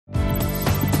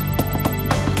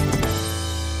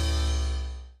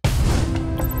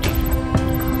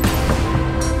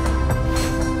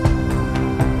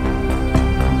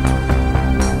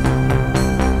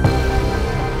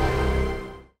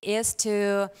ideas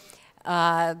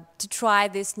to try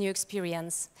this new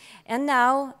experience. And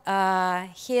now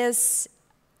he is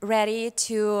ready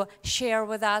to share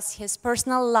with us his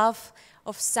personal love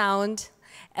of sound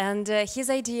and his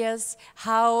ideas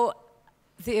how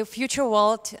the future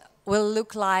world will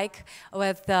look like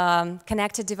with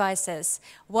connected devices.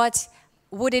 What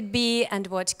would it be and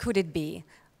what could it be?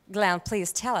 Glenn,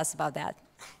 please tell us about that.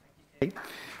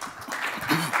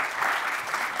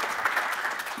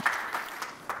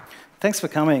 Thanks for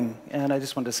coming, and I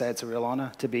just want to say it's a real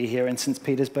honor to be here in St.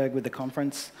 Petersburg with the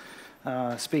conference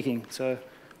speaking. So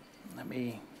let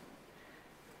me...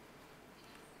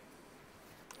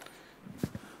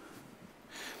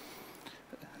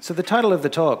 So the title of the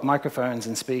talk, Microphones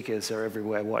and Speakers Are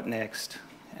Everywhere, What Next?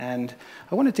 And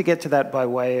I wanted to get to that by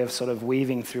way of sort of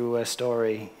weaving through a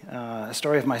story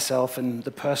of myself and the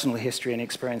personal history and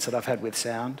experience that I've had with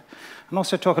sound, and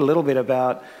also talk a little bit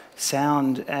about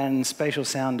sound and spatial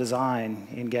sound design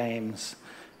in games.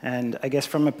 And I guess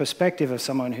from a perspective of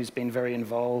someone who's been very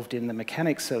involved in the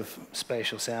mechanics of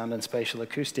spatial sound and spatial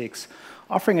acoustics,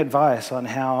 offering advice on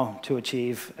how to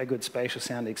achieve a good spatial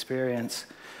sound experience,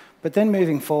 but then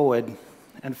moving forward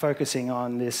and focusing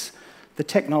on the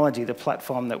technology, the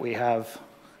platform that we have.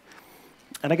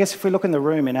 And I guess if we look in the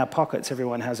room, in our pockets,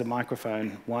 everyone has a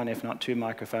microphone, one if not two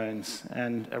microphones,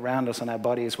 and around us on our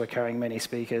bodies we're carrying many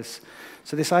speakers.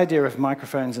 So this idea of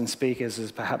microphones and speakers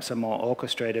as perhaps a more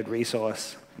orchestrated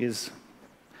resource is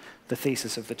the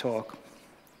thesis of the talk.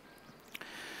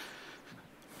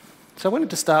 So I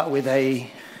wanted to start with a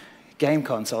game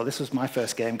console. This was my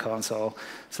first game console.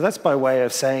 So that's by way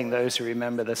of saying, those who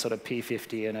remember the sort of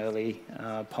P50 and early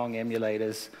Pong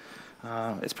emulators,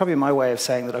 it's probably my way of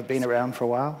saying that I've been around for a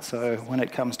while. So when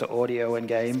it comes to audio and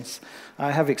games, I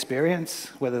have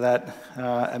experience. Whether that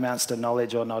amounts to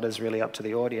knowledge or not is really up to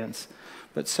the audience.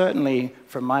 But certainly,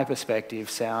 from my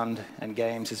perspective, sound and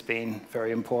games has been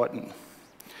very important.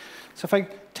 So if I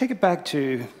take it back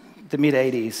to the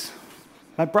mid-'80s,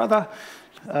 my brother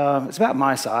is about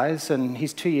my size, and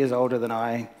he's 2 years older than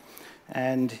I,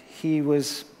 and he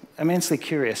was immensely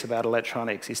curious about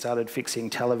electronics. He started fixing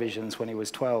televisions when he was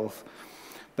 12.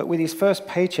 But with his first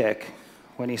paycheck,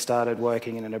 when he started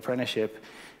working in an apprenticeship,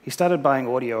 he started buying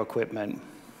audio equipment.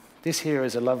 This here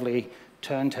is a lovely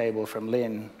turntable from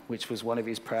Lynn, which was one of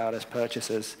his proudest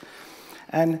purchases.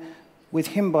 And with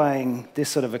him buying this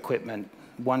sort of equipment,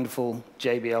 wonderful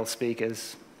JBL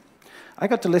speakers, I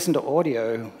got to listen to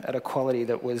audio at a quality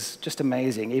that was just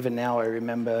amazing. Even now I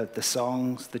remember the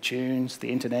songs, the tunes,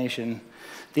 the intonation,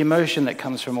 the emotion that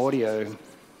comes from audio.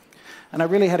 And I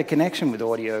really had a connection with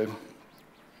audio.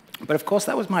 But of course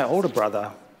that was my older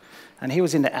brother, and he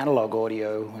was into analog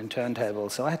audio and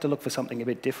turntables, so I had to look for something a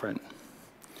bit different.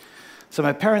 So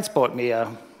my parents bought me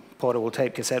a portable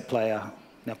tape cassette player.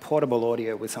 Now portable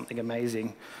audio was something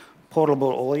amazing.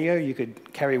 Portable audio you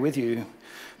could carry with you.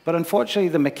 But unfortunately,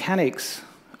 the mechanics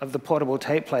of the portable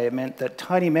tape player meant that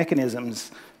tiny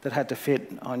mechanisms that had to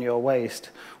fit on your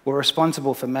waist were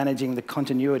responsible for managing the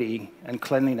continuity and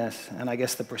cleanliness, and I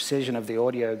guess the precision of the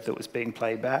audio that was being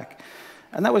played back.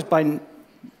 And that was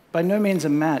by no means a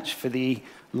match for the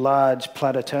large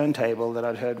platter turntable that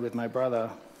I'd heard with my brother.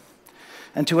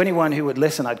 And to anyone who would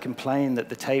listen, I'd complain that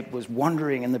the tape was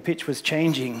wandering and the pitch was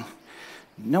changing.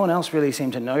 No one else really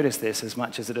seemed to notice this as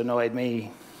much as it annoyed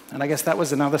me. And I guess that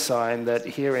was another sign that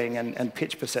hearing and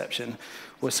pitch perception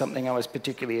was something I was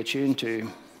particularly attuned to.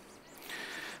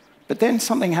 But then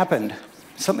something happened.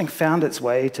 Something found its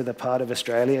way to the part of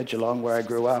Australia, Geelong, where I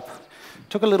grew up. It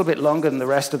took a little bit longer than the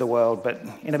rest of the world, but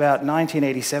in about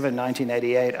 1987,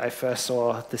 1988, I first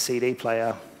saw the CD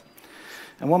player.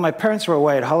 And while my parents were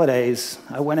away at holidays,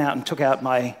 I went out and took out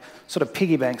my sort of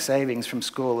piggy bank savings from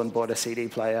school and bought a CD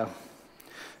player.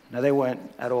 Now, they weren't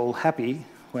at all happy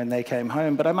when they came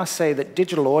home, but I must say that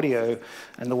digital audio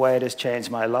and the way it has changed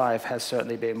my life has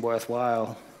certainly been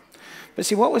worthwhile. But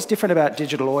see, what was different about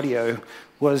digital audio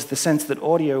was the sense that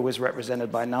audio was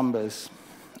represented by numbers.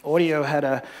 Audio had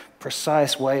a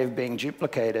precise way of being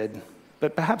duplicated,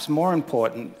 but perhaps more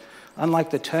important, unlike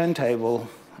the turntable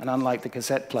and unlike the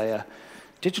cassette player,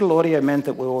 digital audio meant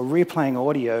that we were replaying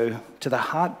audio to the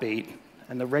heartbeat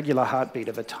and the regular heartbeat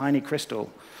of a tiny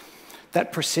crystal.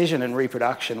 That precision and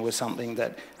reproduction was something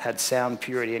that had sound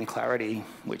purity and clarity,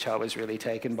 which I was really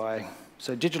taken by.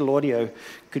 So digital audio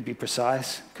could be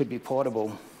precise, could be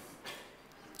portable.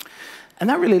 And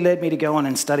that really led me to go on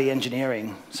and study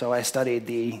engineering. So I studied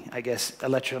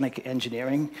electronic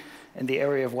engineering in the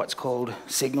area of what's called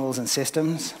signals and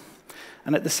systems.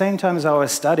 And at the same time as I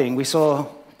was studying, we saw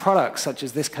products such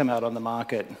as this come out on the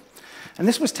market. And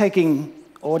this was taking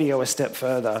audio a step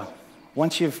further.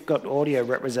 Once you've got audio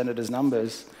represented as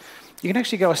numbers, you can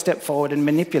actually go a step forward and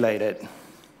manipulate it.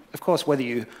 Of course, whether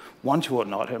you want to or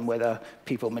not, and whether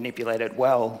people manipulate it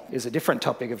well, is a different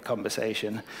topic of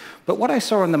conversation. But what I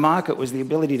saw in the market was the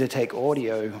ability to take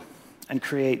audio and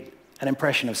create an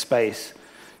impression of space,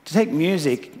 to take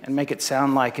music and make it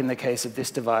sound like, in the case of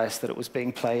this device, that it was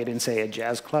being played in, say, a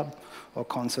jazz club or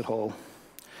concert hall.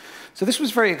 So this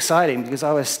was very exciting because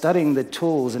I was studying the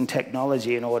tools and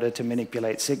technology in order to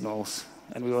manipulate signals,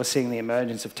 and we were seeing the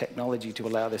emergence of technology to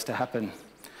allow this to happen.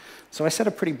 So I set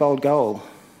a pretty bold goal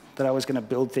that I was going to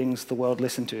build things the world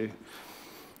listened to.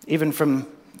 Even from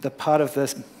the part of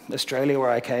Australia where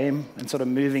I came and sort of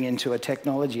moving into a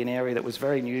technology, an area that was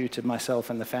very new to myself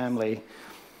and the family.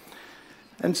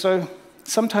 And so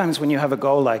sometimes when you have a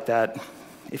goal like that,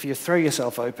 if you throw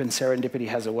yourself open, serendipity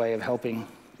has a way of helping.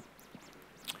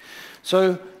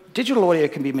 So digital audio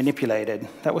can be manipulated.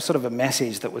 That was sort of a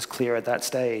message that was clear at that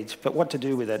stage. But what to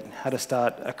do with it, how to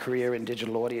start a career in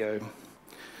digital audio.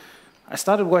 I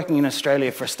started working in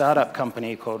Australia for a startup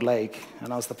company called Lake,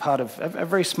 and I was the part of a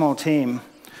very small team.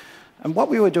 And what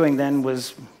we were doing then was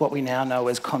what we now know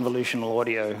as convolutional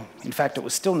audio. In fact, it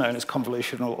was still known as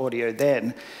convolutional audio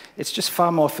then. It's just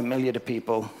far more familiar to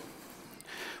people.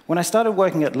 When I started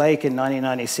working at Lake in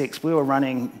 1996, we were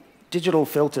running digital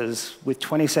filters with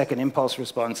 20-second impulse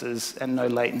responses and no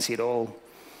latency at all.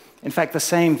 In fact, the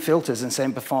same filters and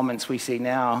same performance we see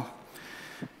now.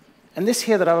 And this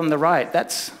here that I'm on the right,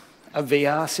 that's a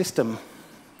VR system.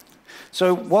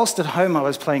 So whilst at home I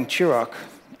was playing Turok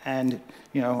and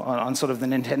on sort of the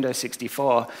Nintendo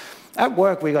 64, at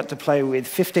work we got to play with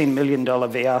 $15 million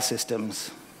VR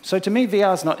systems. So to me,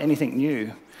 VR is not anything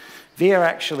new. VR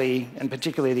actually, and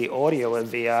particularly the audio of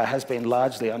VR, has been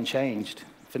largely unchanged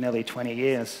for nearly 20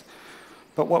 years.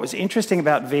 But what was interesting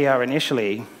about VR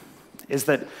initially is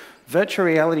that virtual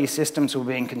reality systems were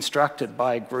being constructed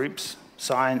by groups,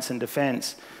 science and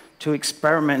defense, to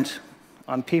experiment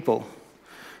on people.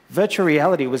 Virtual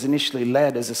reality was initially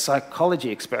led as a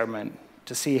psychology experiment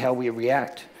to see how we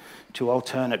react to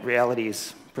alternate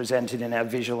realities presented in our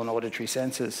visual and auditory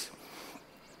senses.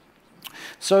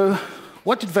 So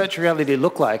what did virtual reality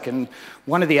look like? And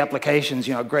one of the applications,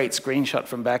 a great screenshot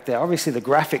from back there, obviously the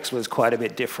graphics was quite a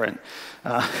bit different.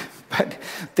 But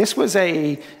this was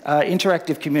an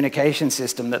interactive communication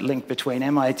system that linked between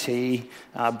MIT,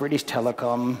 British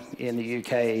Telecom in the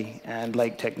UK, and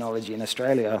Lake Technology in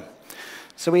Australia.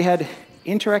 So we had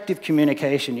interactive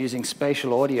communication using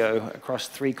spatial audio across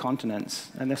 3 continents,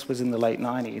 and this was in the late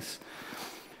 90s.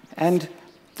 And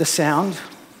the sound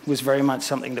was very much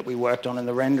something that we worked on in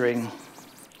the rendering.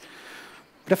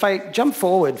 But if I jump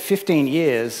forward 15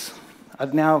 years,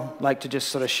 I'd now like to just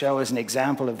sort of show as an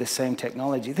example of this same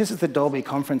technology. This is the Dolby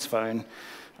conference phone.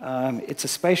 It's a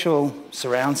spatial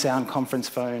surround sound conference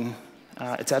phone.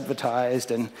 It's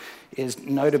advertised and is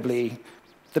notably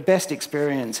the best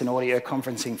experience in audio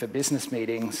conferencing for business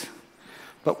meetings.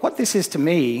 But what this is to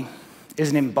me is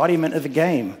an embodiment of the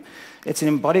game. It's an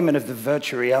embodiment of the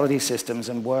virtual reality systems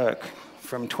and work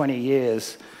from 20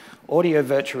 years, audio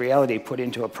virtual reality put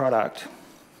into a product.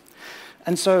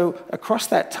 And so across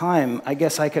that time, I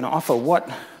guess I can offer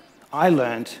what I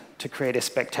learned to create a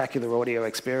spectacular audio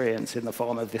experience in the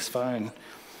form of this phone.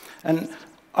 And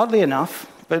oddly enough,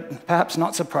 but perhaps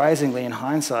not surprisingly in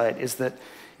hindsight, is that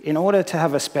in order to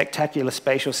have a spectacular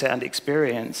spatial sound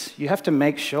experience, you have to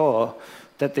make sure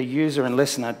that the user and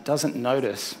listener doesn't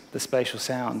notice the spatial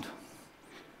sound.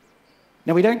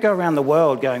 Now, we don't go around the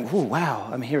world going, "Ooh, wow,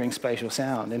 I'm hearing spatial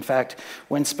sound." In fact,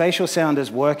 when spatial sound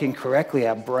is working correctly,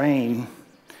 our brain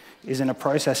is in a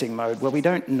processing mode where we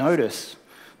don't notice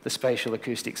the spatial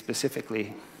acoustics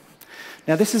specifically.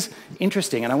 Now, this is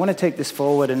interesting, and I want to take this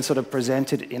forward and sort of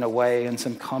present it in a way and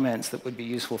some comments that would be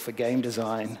useful for game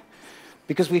design.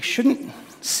 Because we shouldn't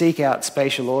seek out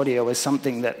spatial audio as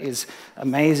something that is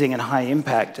amazing and high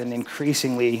impact, and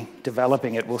increasingly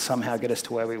developing it will somehow get us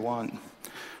to where we want.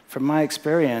 From my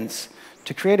experience,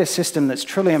 to create a system that's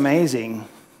truly amazing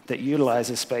that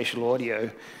utilizes spatial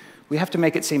audio, we have to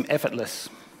make it seem effortless.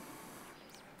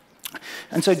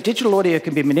 And so digital audio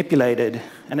can be manipulated,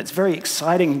 and it's very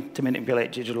exciting to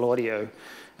manipulate digital audio.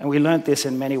 And we learned this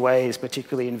in many ways,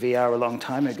 particularly in VR a long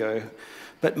time ago.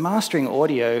 But mastering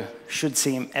audio should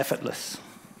seem effortless.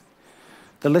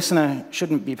 The listener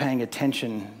shouldn't be paying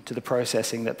attention to the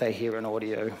processing that they hear in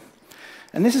audio.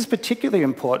 And this is particularly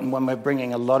important when we're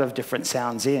bringing a lot of different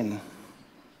sounds in,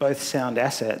 both sound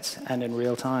assets and in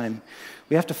real time.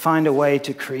 We have to find a way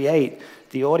to create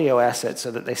the audio assets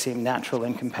so that they seem natural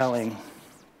and compelling.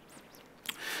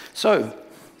 So,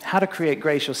 how to create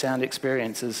spatial sound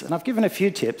experiences. And I've given a few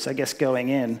tips, I guess, going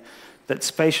in, that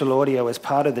spatial audio is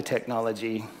part of the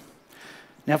technology.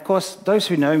 Now, of course, those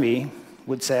who know me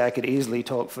would say I could easily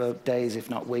talk for days, if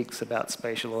not weeks, about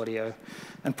spatial audio.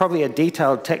 And probably a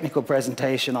detailed technical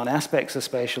presentation on aspects of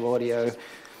spatial audio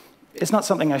is not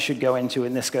something I should go into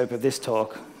in the scope of this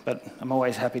talk, but I'm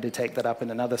always happy to take that up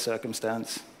in another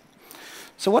circumstance.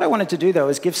 So what I wanted to do, though,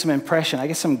 is give some impression, I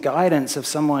guess some guidance of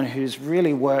someone who's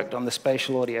really worked on the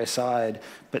spatial audio side,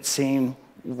 but seen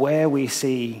where we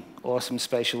see awesome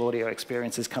spatial audio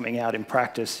experiences coming out in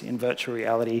practice, in virtual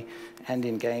reality, and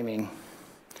in gaming.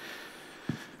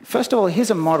 First of all,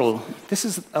 here's a model. This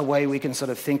is a way we can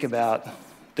sort of think about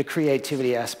the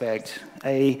creativity aspect.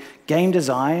 A game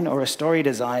design or a story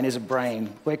design is a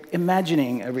brain. We're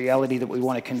imagining a reality that we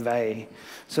want to convey.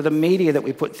 So the media that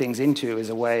we put things into is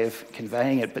a way of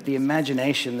conveying it, but the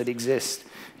imagination that exists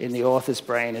in the author's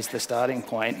brain is the starting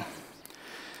point.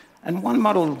 And one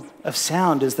model of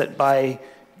sound is that by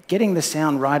getting the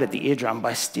sound right at the eardrum,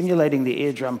 by stimulating the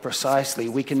eardrum precisely,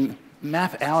 we can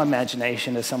map our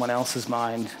imagination to someone else's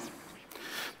mind.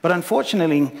 But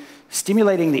unfortunately,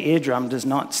 stimulating the eardrum does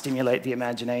not stimulate the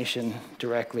imagination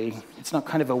directly. It's not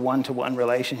kind of a one-to-one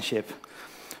relationship.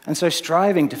 And so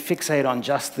striving to fixate on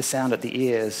just the sound at the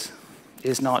ears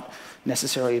is not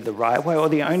necessarily the right way or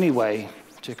the only way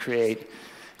to create.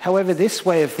 However, this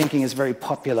way of thinking is very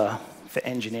popular for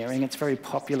engineering. It's very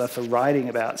popular for writing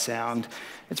about sound.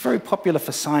 It's very popular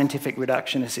for scientific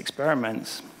reductionist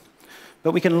experiments.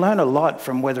 But we can learn a lot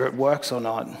from whether it works or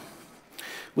not.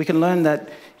 We can learn that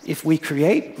if we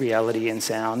create reality in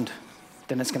sound,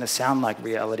 then it's going to sound like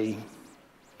reality.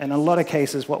 In a lot of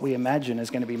cases, what we imagine is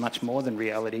going to be much more than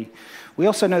reality. We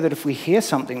also know that if we hear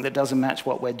something that doesn't match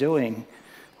what we're doing,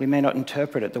 we may not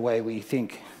interpret it the way we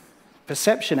think.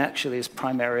 Perception actually is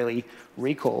primarily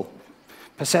recall.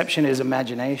 Perception is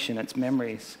imagination, it's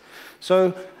memories.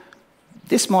 So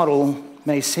this model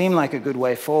may seem like a good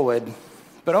way forward,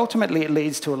 but ultimately it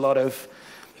leads to a lot of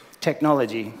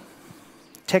technology.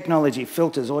 Technology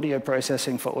filters audio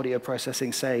processing for audio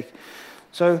processing's sake.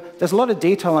 So there's a lot of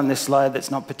detail on this slide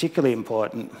that's not particularly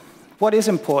important. What is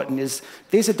important is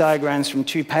these are diagrams from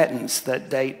two patents that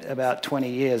date about 20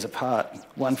 years apart,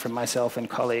 one from myself and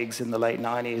colleagues in the late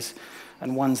 90s,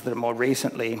 and ones that are more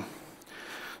recently.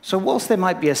 So whilst there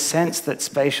might be a sense that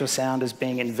spatial sound is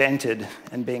being invented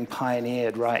and being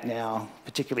pioneered right now,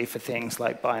 particularly for things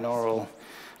like binaural,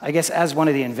 I guess as one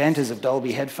of the inventors of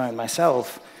Dolby headphone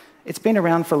myself, it's been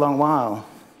around for a long while.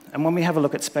 And when we have a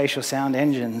look at spatial sound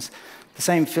engines, the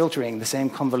same filtering, the same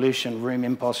convolution, room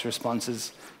impulse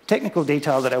responses, technical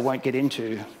detail that I won't get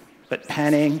into, but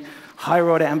panning, higher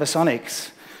order ambisonics,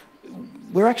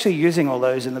 we're actually using all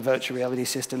those in the virtual reality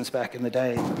systems back in the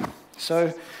day.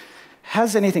 So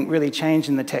has anything really changed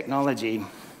in the technology?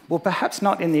 Well, perhaps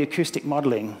not in the acoustic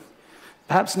modeling.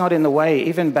 Perhaps not in the way,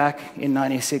 even back in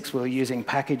 '96, we were using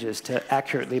packages to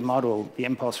accurately model the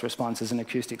impulse responses and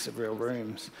acoustics of real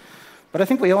rooms. But I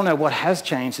think we all know what has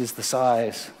changed is the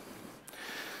size.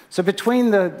 So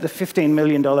between the $15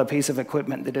 million piece of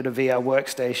equipment that did a VR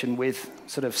workstation with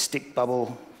sort of stick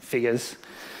bubble figures,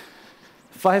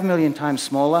 5 million times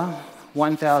smaller,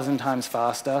 1,000 times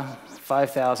faster,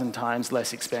 5,000 times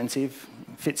less expensive,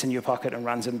 fits in your pocket and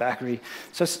runs in battery.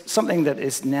 So something that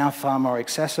is now far more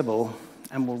accessible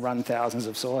and will run thousands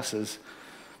of sources.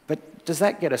 But does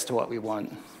that get us to what we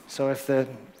want? So if the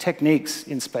techniques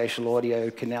in spatial audio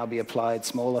can now be applied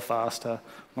smaller, faster,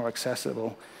 more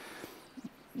accessible,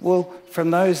 well,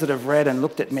 from those that have read and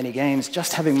looked at many games,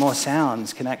 just having more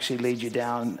sounds can actually lead you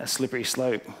down a slippery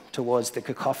slope towards the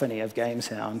cacophony of game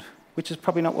sound, which is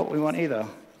probably not what we want either.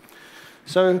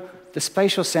 So the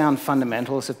spatial sound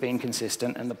fundamentals have been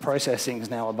consistent and the processing is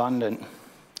now abundant.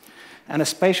 And a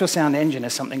spatial sound engine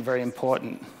is something very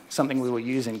important, something we will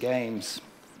use in games.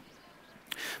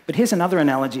 But here's another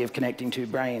analogy of connecting two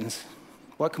brains.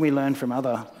 What can we learn from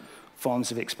other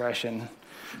forms of expression?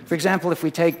 For example, if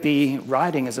we take the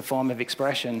writing as a form of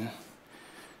expression,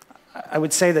 I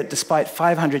would say that despite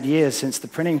 500 years since the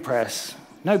printing press,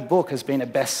 no book has been a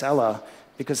bestseller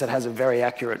because it has a very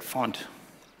accurate font.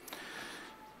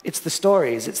 It's the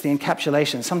stories, it's the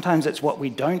encapsulation, sometimes it's what we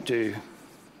don't do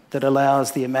that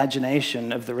allows the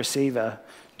imagination of the receiver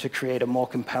to create a more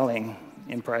compelling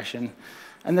impression.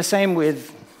 And the same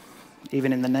with,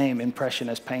 even in the name,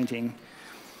 impressionist painting.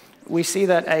 We see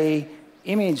that an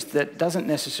image that doesn't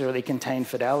necessarily contain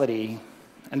fidelity,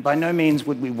 and by no means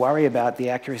would we worry about the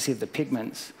accuracy of the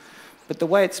pigments, but the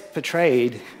way it's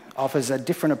portrayed offers a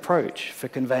different approach for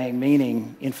conveying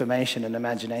meaning, information, and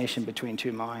imagination between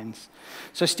two minds.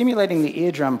 So stimulating the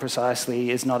eardrum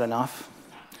precisely is not enough.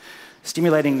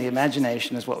 Stimulating the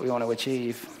imagination is what we want to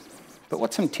achieve. But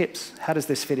what's some tips? How does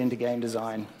this fit into game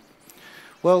design?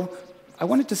 Well, I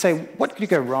wanted to say, what could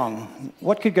go wrong?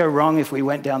 What could go wrong if we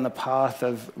went down the path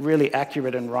of really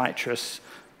accurate and righteous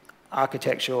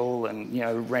architectural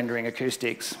and rendering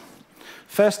acoustics?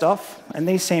 First off, and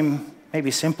these seem maybe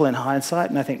simple in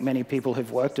hindsight, and I think many people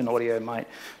who've worked in audio might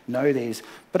know these,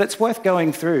 but it's worth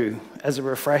going through as a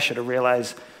refresher to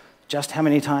realize just how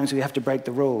many times we have to break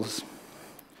the rules.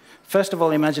 First of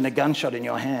all, imagine a gunshot in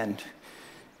your hand.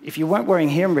 If you weren't wearing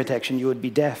hearing protection, you would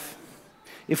be deaf.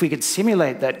 If we could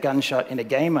simulate that gunshot in a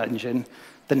game engine,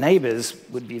 the neighbors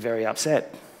would be very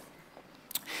upset.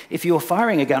 If you were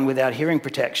firing a gun without hearing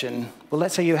protection, well,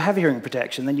 let's say you have hearing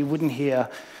protection, then you wouldn't hear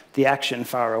the action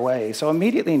far away. So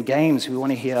immediately in games, we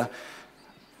want to hear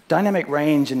dynamic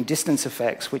range and distance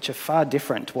effects, which are far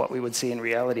different to what we would see in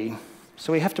reality.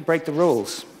 So we have to break the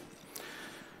rules.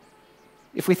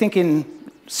 If we think in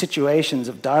situations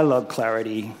of dialogue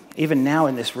clarity, even now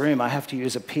in this room, I have to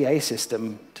use a PA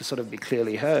system to sort of be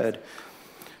clearly heard.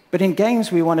 But in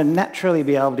games, we want to naturally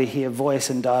be able to hear voice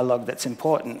and dialogue that's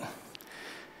important.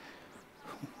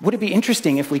 Would it be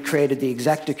interesting if we created the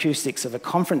exact acoustics of a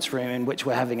conference room in which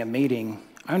we're having a meeting,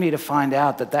 only to find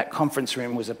out that that conference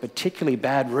room was a particularly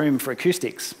bad room for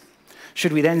acoustics?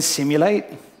 Should we then simulate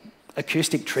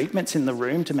acoustic treatments in the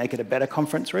room to make it a better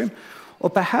conference room? Or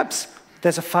perhaps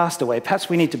there's a faster way. Perhaps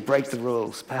we need to break the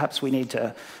rules. Perhaps we need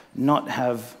to not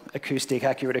have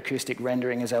accurate acoustic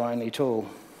rendering as our only tool.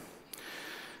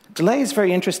 Delay is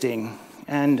very interesting.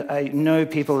 And I know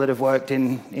people that have worked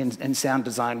in sound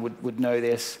design would know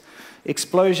this.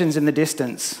 Explosions in the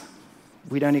distance,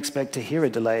 we don't expect to hear a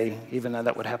delay, even though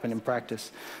that would happen in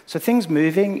practice. So things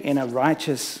moving in a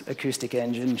righteous acoustic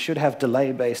engine should have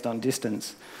delay based on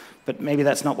distance. But maybe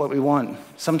that's not what we want.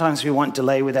 Sometimes we want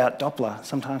delay without Doppler.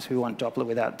 Sometimes we want Doppler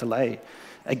without delay.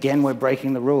 Again, we're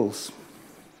breaking the rules.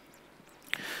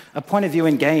 A point of view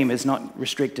in game is not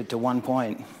restricted to one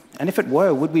point. And if it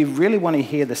were, would we really want to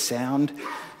hear the sound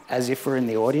as if we're in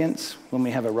the audience when we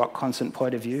have a rock concert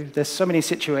point of view? There's so many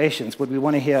situations. Would we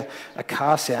want to hear a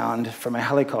car sound from a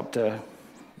helicopter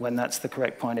when that's the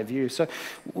correct point of view? So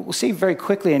we'll see very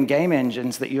quickly in game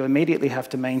engines that you immediately have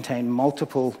to maintain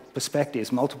multiple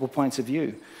perspectives, multiple points of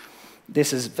view.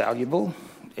 This is valuable.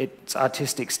 It's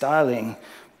artistic styling.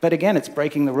 But again, it's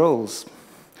breaking the rules.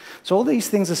 So all these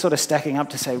things are sort of stacking up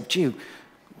to say, gee,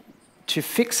 to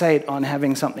fixate on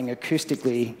having something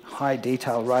acoustically high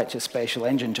detail, righteous spatial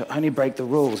engine to only break the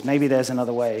rules, maybe there's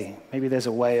another way. Maybe there's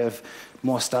a way of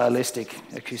more stylistic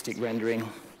acoustic rendering.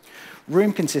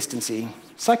 Room consistency.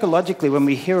 Psychologically, when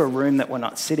we hear a room that we're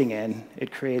not sitting in,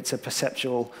 it creates a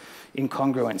perceptual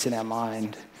incongruence in our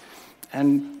mind.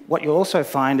 And what you'll also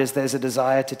find is there's a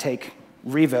desire to take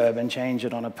reverb and change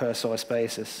it on a per source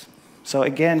basis. So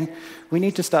again, we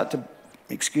need to start to,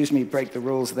 break the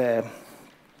rules there.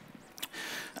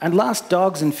 And last,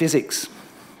 dogs and physics.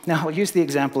 Now, I'll use the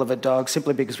example of a dog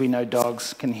simply because we know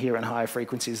dogs can hear in higher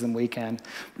frequencies than we can.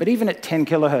 But even at 10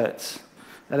 kilohertz,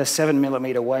 at a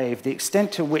 7-millimeter wave, the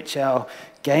extent to which our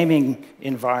gaming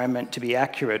environment, to be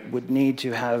accurate, would need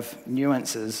to have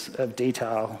nuances of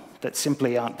detail that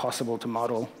simply aren't possible to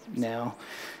model now.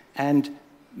 And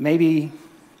maybe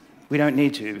we don't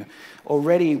need to.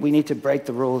 Already, we need to break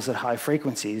the rules at high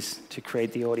frequencies to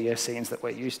create the audio scenes that we're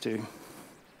used to.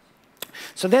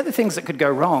 So they're the things that could go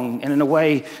wrong, and in a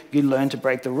way, you learn to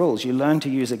break the rules. You learn to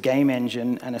use a game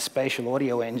engine and a spatial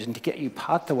audio engine to get you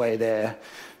part the way there,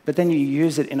 but then you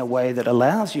use it in a way that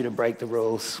allows you to break the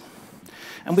rules.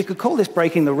 And we could call this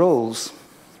breaking the rules,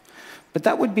 but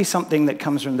that would be something that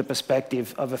comes from the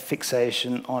perspective of a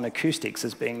fixation on acoustics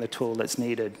as being the tool that's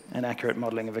needed, an accurate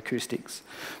modeling of acoustics.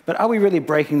 But are we really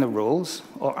breaking the rules,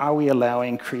 or are we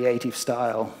allowing creative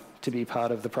style to be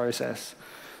part of the process?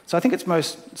 So I think it's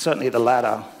most certainly the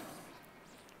latter.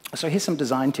 So here's some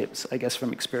design tips, I guess,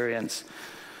 from experience.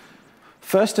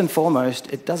 First and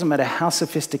foremost, it doesn't matter how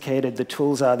sophisticated the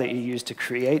tools are that you use to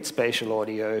create spatial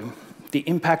audio, the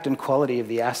impact and quality of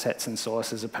the assets and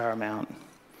sources are paramount.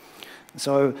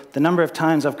 So the number of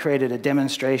times I've created a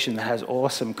demonstration that has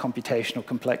awesome computational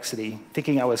complexity,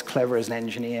 thinking I was clever as an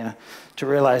engineer, to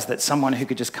realize that someone who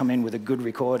could just come in with a good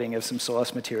recording of some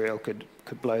source material could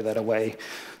blow that away.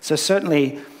 So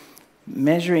certainly,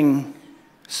 measuring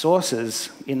sources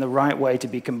in the right way to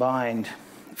be combined.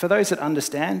 For those that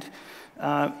understand,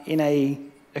 in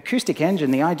an acoustic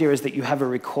engine, the idea is that you have a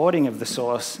recording of the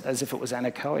source as if it was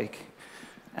anechoic.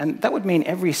 And that would mean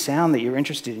every sound that you're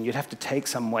interested in, you'd have to take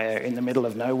somewhere in the middle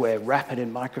of nowhere, wrap it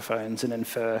in microphones, and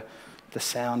infer the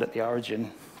sound at the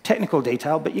origin. Technical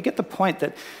detail, but you get the point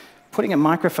that putting a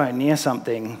microphone near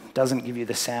something doesn't give you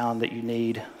the sound that you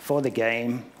need for the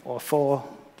game or for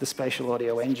the spatial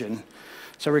audio engine.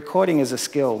 So recording is a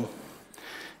skill.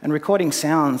 and recording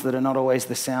sounds that are not always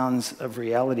the sounds of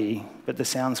reality, but the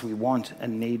sounds we want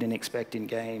and need and expect in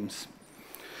games.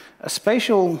 A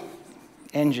spatial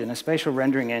engine, a spatial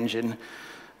rendering engine,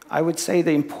 I would say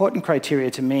the important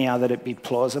criteria to me are that it be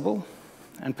plausible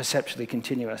and perceptually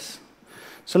continuous.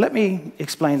 So let me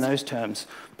explain those terms.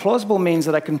 Plausible means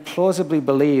that I can plausibly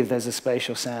believe there's a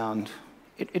spatial sound.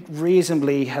 It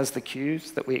reasonably has the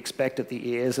cues that we expect at the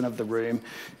ears and of the room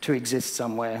to exist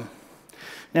somewhere.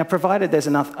 Now, provided there's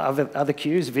enough other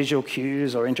cues, visual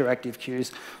cues or interactive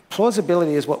cues,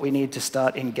 plausibility is what we need to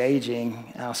start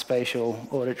engaging our spatial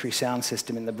auditory sound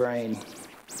system in the brain.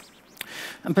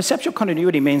 And perceptual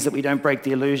continuity means that we don't break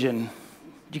the illusion.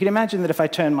 You can imagine that if I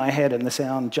turned my head and the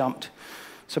sound jumped.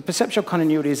 So perceptual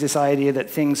continuity is this idea that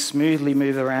things smoothly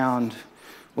move around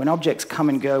when objects come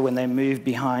and go, when they move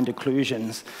behind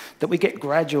occlusions, that we get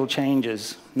gradual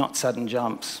changes, not sudden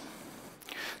jumps.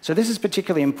 So this is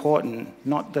particularly important,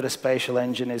 not that a spatial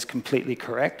engine is completely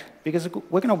correct, because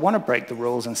we're going to want to break the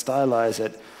rules and stylize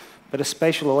it, but a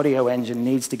spatial audio engine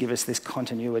needs to give us this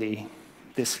continuity,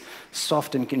 this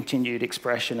soft and continued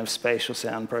expression of spatial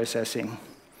sound processing.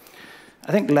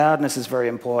 I think loudness is very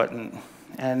important.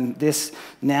 And this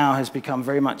now has become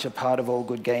very much a part of all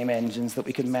good game engines, that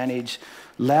we can manage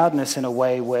loudness in a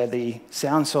way where the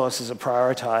sound sources are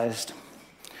prioritized.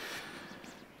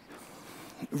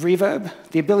 Reverb,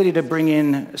 the ability to bring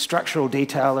in structural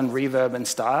detail and reverb and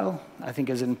style, I think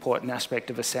is an important aspect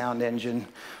of a sound engine,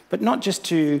 but not just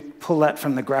to pull that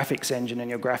from the graphics engine in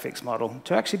your graphics model,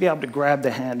 to actually be able to grab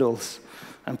the handles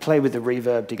and play with the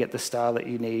reverb to get the style that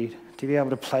you need, to be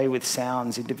able to play with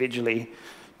sounds individually.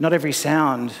 Not every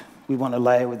sound we want to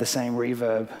layer with the same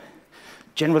reverb.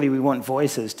 Generally, we want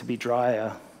voices to be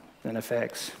drier than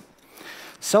effects.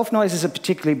 Self-noise is a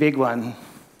particularly big one.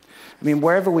 I mean,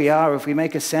 wherever we are, if we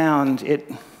make a sound, it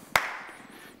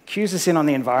cues us in on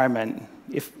the environment.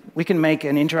 If we can make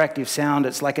an interactive sound,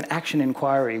 it's like an action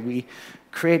inquiry. We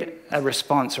create a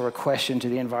response or a question to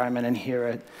the environment and hear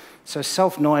it. So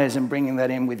self-noise and bringing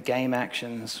that in with game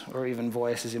actions or even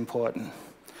voice is important.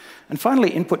 And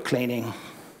finally, input cleaning.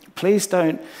 Please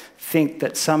don't think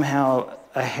that somehow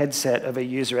a headset of a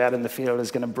user out in the field is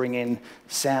going to bring in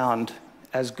sound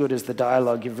as good as the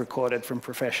dialogue you've recorded from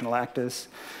professional actors.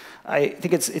 I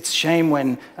think it's shame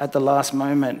when, at the last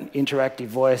moment, interactive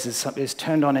voice is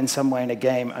turned on in some way in a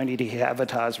game only to hear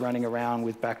avatars running around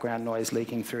with background noise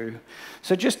leaking through.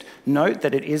 So just note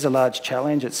that it is a large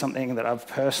challenge. It's something that I've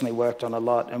personally worked on a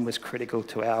lot and was critical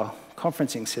to our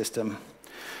conferencing system.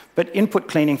 But input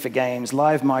cleaning for games,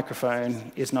 live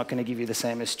microphone is not going to give you the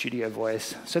same as studio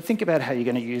voice. So think about how you're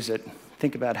going to use it.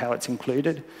 Think about how it's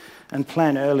included, and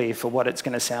plan early for what it's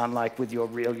going to sound like with your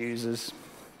real users.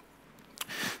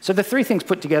 So the three things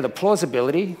put together: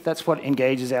 plausibility, that's what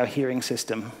engages our hearing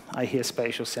system. I hear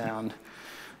spatial sound.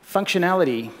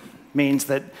 Functionality means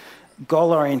that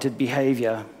goal-oriented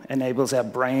behavior enables our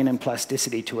brain and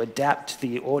plasticity to adapt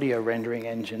the audio rendering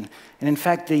engine. And in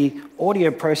fact, the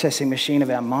audio processing machine of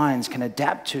our minds can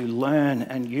adapt to, learn,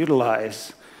 and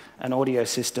utilize an audio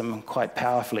system quite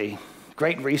powerfully.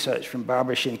 Great research from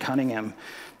Barbara Shin Cunningham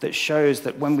that shows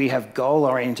that when we have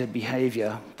goal-oriented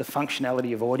behavior, the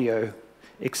functionality of audio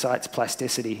excites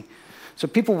plasticity. So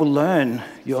people will learn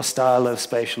your style of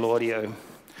spatial audio.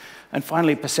 And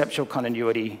finally, perceptual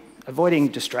continuity, avoiding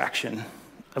distraction,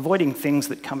 avoiding things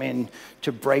that come in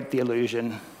to break the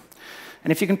illusion.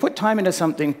 And if you can put time into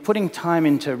something, putting time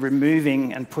into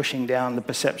removing and pushing down the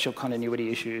perceptual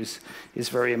continuity issues is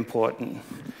very important.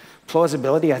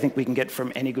 Plausibility, I think we can get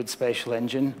from any good spatial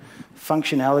engine.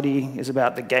 Functionality is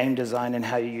about the game design and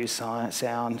how you use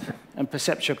sound. And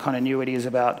perceptual continuity is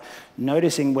about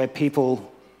noticing where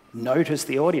people notice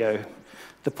the audio.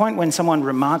 The point when someone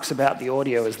remarks about the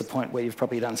audio is the point where you've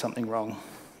probably done something wrong.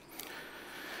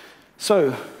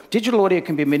 So, digital audio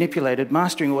can be manipulated,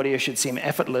 mastering audio should seem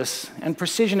effortless, and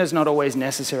precision is not always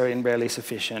necessary and rarely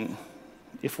sufficient.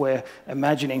 If we're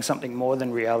imagining something more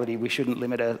than reality, we shouldn't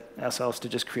limit ourselves to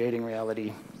just creating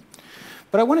reality.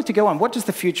 But I wanted to go on. What does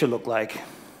the future look like?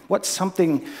 What's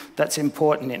something that's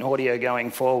important in audio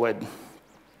going forward?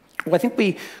 Well, I think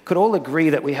we could all agree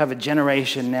that we have a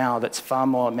generation now that's far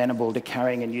more amenable to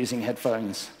carrying and using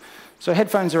headphones. So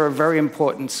headphones are a very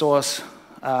important source,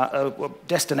 a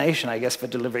destination, I guess, for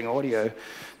delivering audio.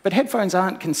 But headphones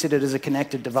aren't considered as a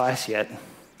connected device yet.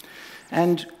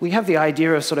 And we have the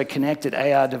idea of sort of connected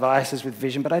AR devices with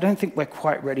vision, but I don't think we're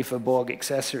quite ready for Borg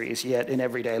accessories yet in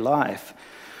everyday life.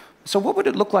 So what would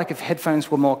it look like if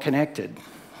headphones were more connected?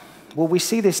 Well, we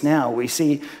see this now. We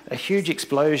see a huge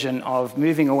explosion of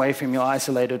moving away from your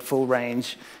isolated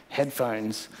full-range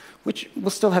headphones, which will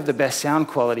still have the best sound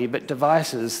quality, but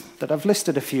devices that I've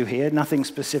listed a few here, nothing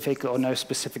specific or no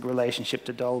specific relationship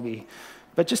to Dolby,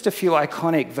 but just a few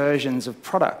iconic versions of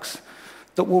products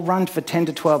that will run for 10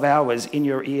 to 12 hours in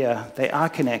your ear. They are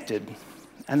connected,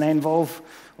 and they involve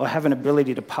or have an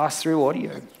ability to pass through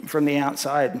audio from the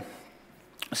outside.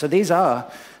 So these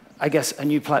are, I guess, a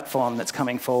new platform that's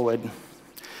coming forward.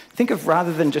 Think of,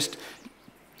 rather than just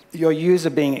your user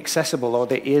being accessible or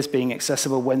their ears being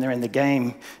accessible when they're in the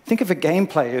game, think of a game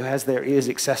player who has their ears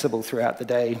accessible throughout the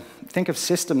day. Think of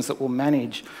systems that will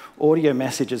manage audio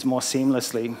messages more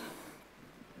seamlessly.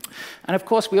 And of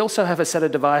course, we also have a set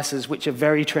of devices which are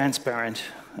very transparent.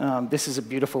 This is a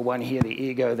beautiful one here, the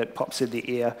ego that pops in the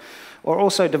ear. Or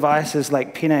also devices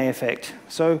like pinna effect.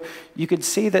 So you could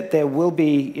see that there will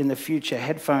be, in the future,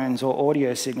 headphones or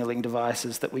audio signaling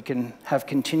devices that we can have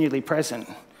continually present.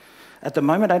 At the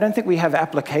moment, I don't think we have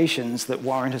applications that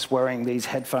warrant us wearing these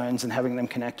headphones and having them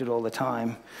connected all the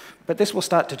time. But this will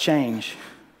start to change.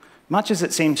 Much as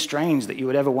it seems strange that you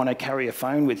would ever want to carry a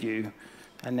phone with you,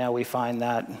 and now we find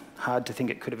that hard to think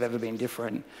it could have ever been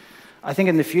different. I think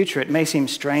in the future, it may seem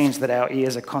strange that our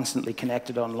ears are constantly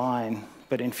connected online,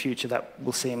 but in future, that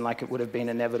will seem like it would have been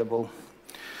inevitable.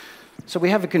 So we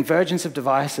have a convergence of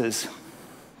devices.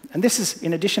 And this is,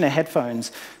 in addition to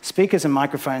headphones, speakers and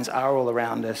microphones are all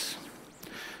around us.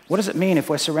 What does it mean if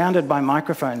we're surrounded by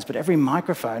microphones, but every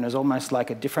microphone is almost like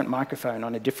a different microphone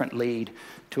on a different lead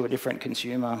to a different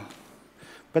consumer?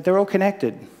 But they're all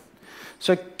connected.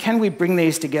 So can we bring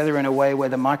these together in a way where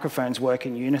the microphones work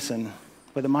in unison,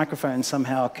 where the microphones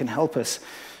somehow can help us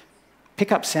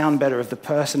pick up sound better of the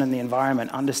person and the environment,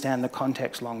 understand the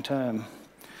context long term?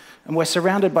 And we're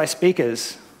surrounded by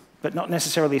speakers, but not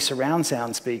necessarily surround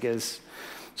sound speakers.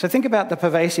 So think about the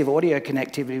pervasive audio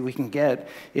connectivity we can get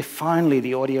if finally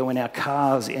the audio in our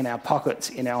cars, in our pockets,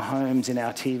 in our homes, in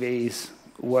our TVs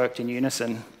worked in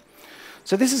unison.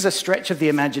 So this is a stretch of the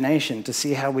imagination to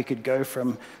see how we could go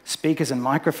from speakers and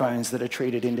microphones that are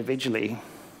treated individually.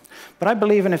 But I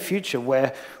believe in a future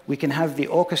where we can have the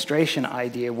orchestration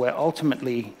idea where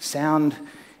ultimately sound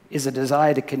is a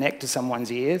desire to connect to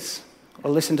someone's ears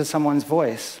or listen to someone's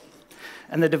voice.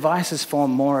 And the devices form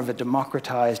more of a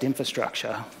democratized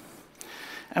infrastructure.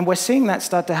 And we're seeing that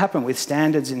start to happen with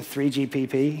standards in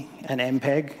 3GPP and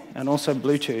MPEG and also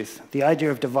Bluetooth. The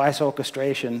idea of device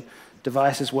orchestration,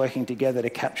 devices working together to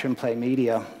capture and play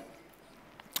media.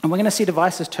 And we're going to see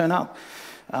devices turn up.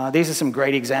 These are some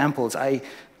great examples. I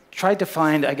tried to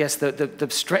find, I guess, the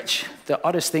stretch, the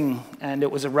oddest thing, and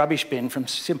it was a rubbish bin from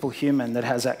Simple Human that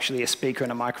has actually a speaker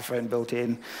and a microphone built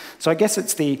in. So I guess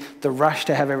it's the rush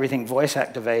to have everything voice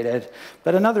activated.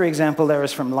 But another example there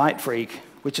is from Light Freak,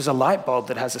 which is a light bulb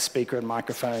that has a speaker and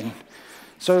microphone.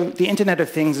 So the Internet of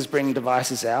Things is bringing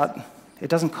devices out. It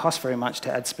doesn't cost very much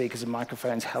to add speakers and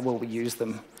microphones. How will we use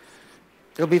them?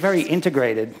 It'll be very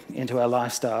integrated into our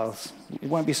lifestyles. It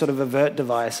won't be sort of overt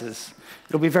devices.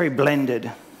 It'll be very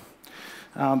blended.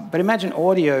 But imagine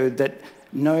audio that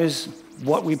knows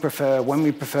what we prefer, when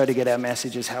we prefer to get our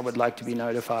messages, how we'd like to be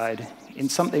notified, in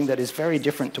something that is very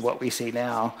different to what we see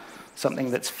now,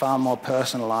 something that's far more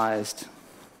personalized,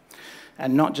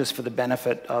 and not just for the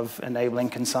benefit of enabling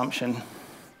consumption.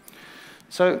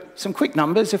 So some quick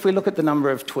numbers. If we look at the number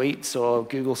of tweets or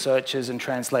Google searches and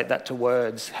translate that to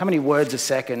words, how many words a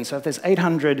second? So if there's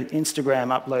 800 Instagram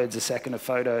uploads a second of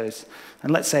photos,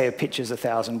 and let's say a picture's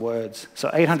 1,000 words, so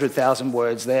 800,000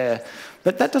 words there.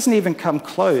 But that doesn't even come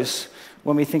close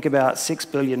when we think about 6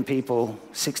 billion people,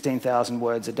 16,000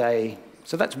 words a day.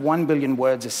 So that's 1 billion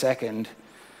words a second.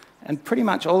 And pretty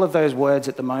much all of those words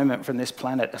at the moment from this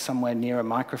planet are somewhere near a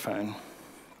microphone.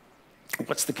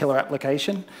 What's the killer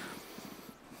application?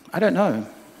 I don't know.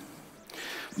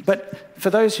 But for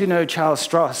those who know Charles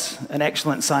Stross, an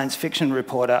excellent science fiction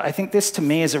reporter, I think this to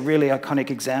me is a really iconic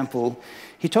example.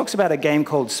 He talks about a game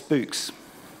called Spooks.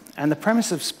 And the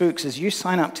premise of Spooks is you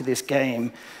sign up to this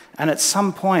game, and at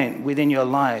some point within your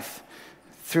life,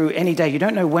 through any day, you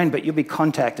don't know when, but you'll be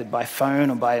contacted by phone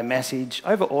or by a message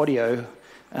over audio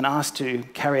and asked to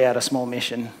carry out a small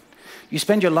mission. You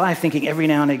spend your life thinking every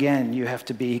now and again you have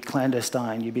to be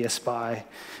clandestine, you be a spy.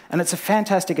 And it's a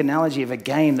fantastic analogy of a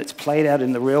game that's played out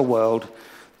in the real world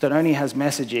that only has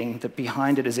messaging, that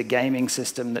behind it is a gaming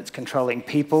system that's controlling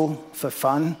people for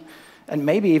fun and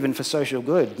maybe even for social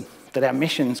good, that our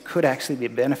missions could actually be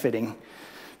benefiting.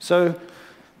 So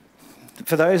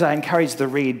for those, I encourage the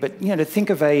read, but to think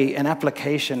of an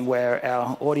application where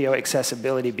our audio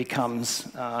accessibility becomes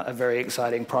a very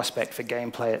exciting prospect for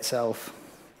gameplay itself.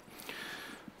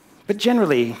 But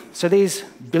generally, so these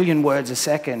billion words a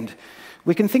second,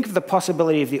 we can think of the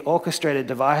possibility of the orchestrated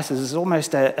devices as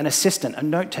almost an assistant, a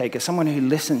note taker, someone who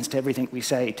listens to everything we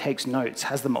say, takes notes,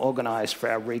 has them organized for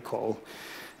our recall.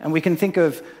 And we can think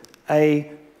of an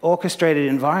orchestrated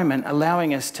environment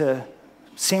allowing us to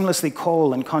seamlessly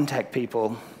call and contact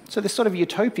people. So this sort of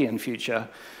utopian future,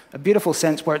 a beautiful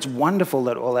sense where it's wonderful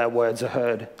that all our words are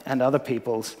heard and other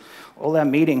people's. All our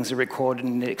meetings are recorded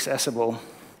and accessible.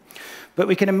 But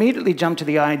we can immediately jump to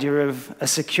the idea of a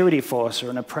security force or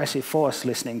an oppressive force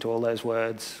listening to all those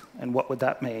words. And what would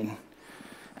that mean?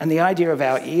 And the idea of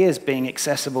our ears being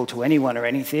accessible to anyone or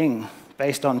anything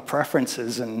based on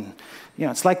preferences. And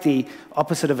it's like the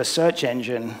opposite of a search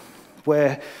engine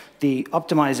where the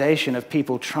optimization of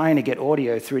people trying to get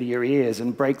audio through to your ears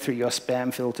and break through your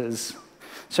spam filters.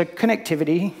 So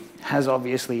connectivity has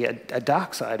obviously a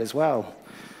dark side as well.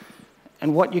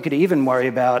 And what you could even worry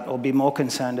about or be more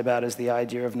concerned about is the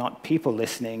idea of not people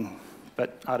listening,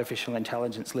 but artificial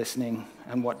intelligence listening,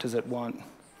 and what does it want?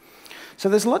 So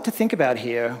there's a lot to think about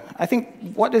here. I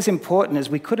think what is important is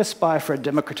we could aspire for a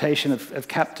democratization of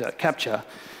capture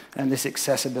and this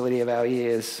accessibility of our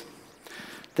ears.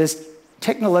 There's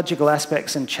technological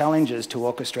aspects and challenges to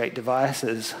orchestrate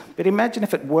devices, but imagine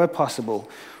if it were possible.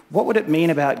 What would it mean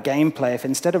about gameplay if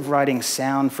instead of writing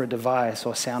sound for a device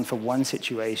or sound for one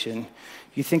situation,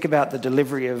 you think about the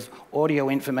delivery of audio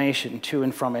information to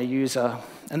and from a user,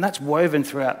 and that's woven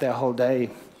throughout their whole day.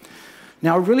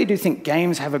 Now, I really do think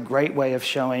games have a great way of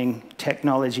showing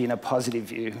technology in a positive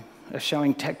view, of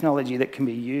showing technology that can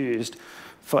be used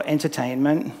for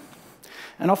entertainment.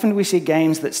 And often we see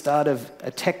games that start of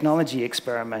a technology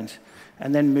experiment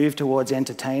and then move towards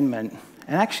entertainment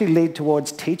and actually lead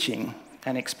towards teaching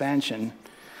and expansion.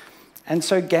 And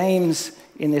so games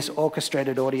in this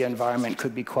orchestrated audio environment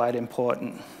could be quite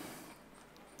important.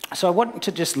 So I want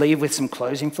to just leave with some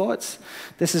closing thoughts.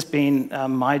 This has been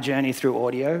my journey through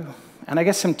audio, and I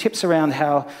guess some tips around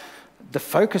how the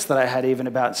focus that I had even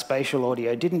about spatial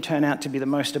audio didn't turn out to be the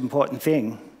most important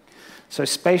thing. So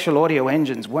spatial audio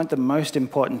engines weren't the most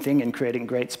important thing in creating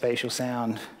great spatial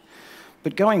sound.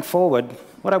 But going forward,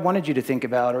 what I wanted you to think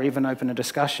about, or even open a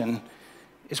discussion,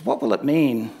 is what will it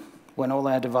mean when all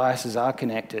our devices are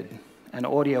connected and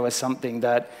audio is something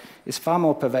that is far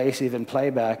more pervasive in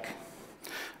playback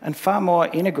and far more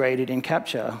integrated in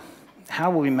capture?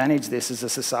 How will we manage this as a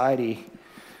society?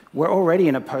 We're already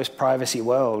in a post-privacy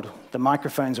world. The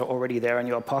microphones are already there in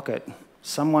your pocket.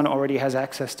 Someone already has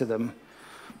access to them.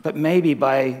 But maybe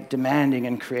by demanding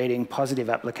and creating positive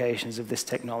applications of this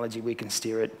technology, we can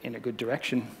steer it in a good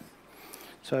direction.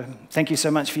 So thank you so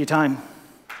much for your time.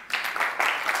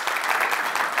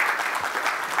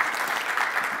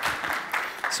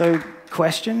 So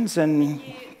questions and...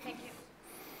 Thank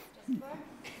you. No?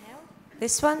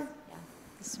 This one? Yeah,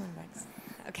 this one works.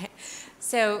 Okay.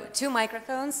 So 2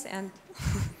 microphones and...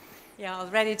 Yeah,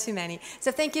 already too many.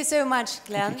 So thank you so much,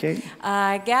 Glenn. Okay.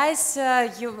 Guys,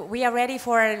 we are ready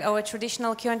for our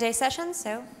traditional Q&A session,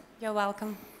 so you're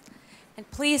welcome. And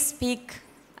please speak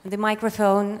on the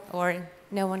microphone or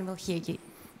no one will hear you.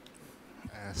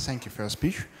 Thank you for your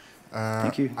speech.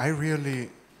 Thank you. I really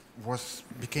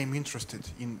became interested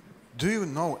in, do you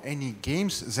know any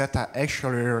games that are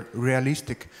actually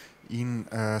realistic in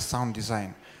sound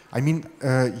design? I mean,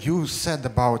 you said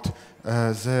about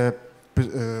the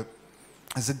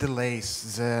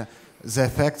delays, the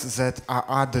effects that are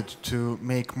added to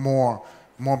make more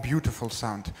beautiful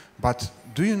sound. But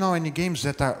do you know any games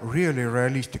that are really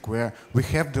realistic, where we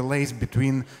have delays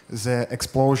between the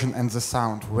explosion and the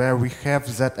sound, where we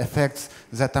have that effects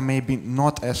that are maybe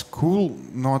not as cool,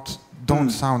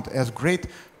 don't sound as great,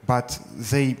 but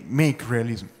they make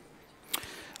realism?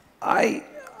 I'd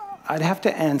have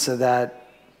to answer that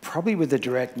probably with a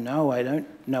direct no. I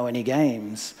don't know any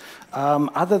games.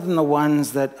 Other than the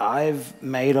ones that I've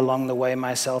made along the way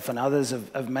myself and others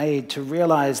have made, to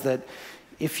realize that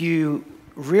if you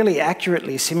really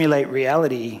accurately simulate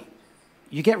reality,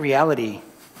 you get reality.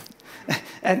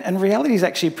 And reality is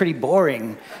actually pretty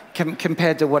boring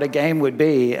compared to what a game would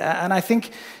be. And I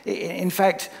think, in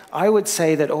fact, I would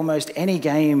say that almost any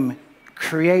game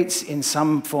creates in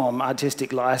some form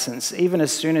artistic license, even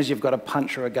as soon as you've got a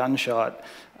punch or a gunshot.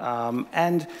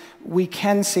 And we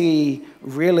can see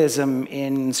realism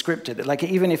in scripted. Like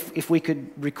even if we could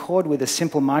record with a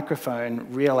simple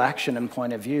microphone real action and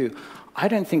point of view, I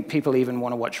don't think people even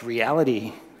want to watch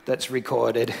reality that's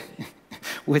recorded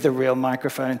with a real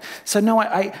microphone. So no,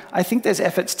 I think there's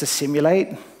efforts to simulate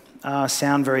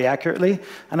sound very accurately.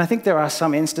 And I think there are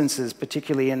some instances,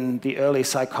 particularly in the early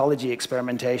psychology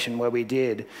experimentation where we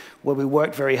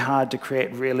worked very hard to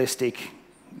create realistic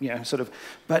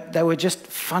but they were just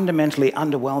fundamentally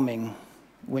underwhelming.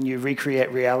 When you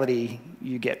recreate reality,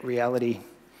 you get reality.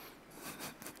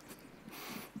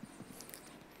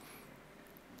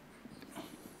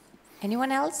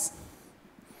 Anyone else?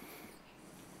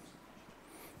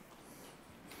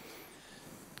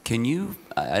 Can you,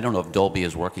 I don't know if Dolby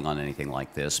is working on anything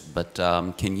like this, but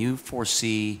can you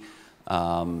foresee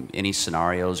any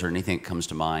scenarios or anything that comes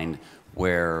to mind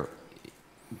where,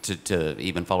 to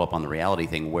even follow up on the reality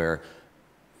thing, where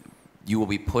you will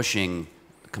be pushing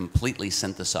completely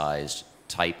synthesized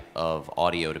type of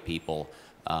audio to people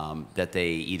that they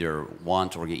either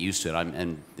want or get used to it?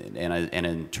 And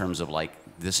in terms of like,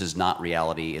 this is not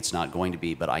reality, it's not going to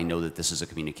be, but I know that this is a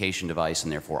communication device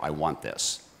and therefore I want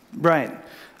this. Right.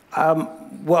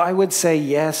 Well, I would say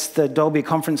yes, the Dolby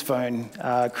conference phone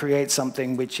creates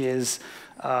something which is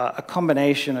a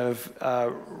combination of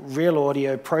real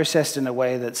audio processed in a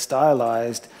way that's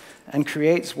stylized and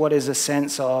creates what is a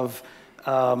sense of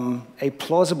a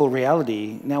plausible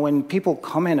reality. Now, when people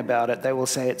comment about it, they will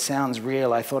say, it sounds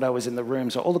real, I thought I was in the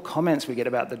room. So all the comments we get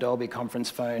about the Dolby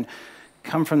conference phone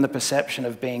come from the perception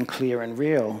of being clear and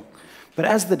real. But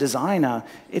as the designer,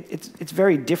 it's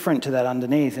very different to that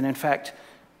underneath. And in fact,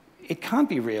 it can't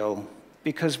be real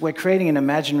because we're creating an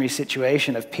imaginary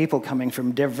situation of people coming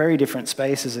from very different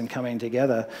spaces and coming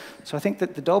together. So I think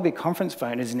that the Dolby conference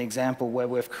phone is an example where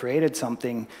we've created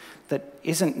something that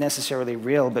isn't necessarily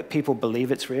real, but people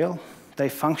believe it's real. They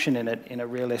function in it in a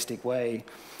realistic way.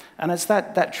 And it's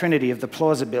that trinity of the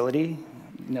plausibility,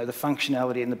 the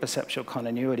functionality and the perceptual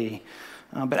continuity.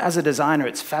 But as a designer,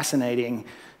 it's fascinating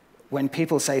when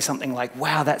people say something like,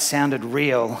 wow, that sounded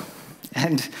real.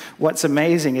 And what's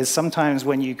amazing is sometimes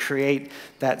when you create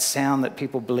that sound that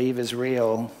people believe is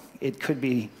real, it could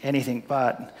be anything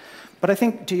but. But I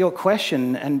think to your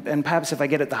question, and perhaps if I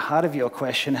get at the heart of your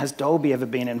question, has Dolby ever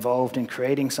been involved in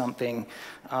creating something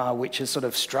which is sort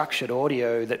of structured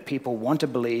audio that people want to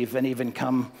believe and even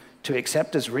come to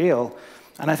accept as real?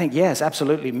 And I think, yes,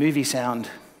 absolutely, movie sound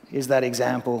is that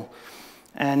example.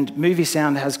 And movie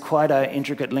sound has quite an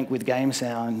intricate link with game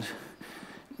sound.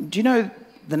 Do you know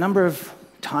the number of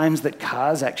times that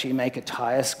cars actually make a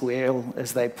tire squeal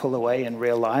as they pull away in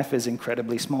real life is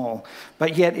incredibly small.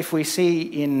 But yet, if we see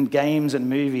in games and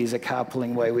movies a car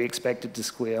pulling away, we expect it to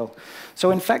squeal.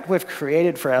 So in fact, we've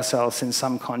created for ourselves in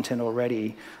some content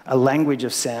already a language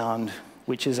of sound,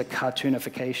 which is a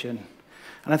cartoonification.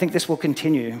 And I think this will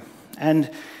continue.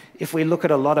 And if we look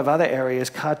at a lot of other areas,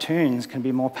 cartoons can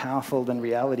be more powerful than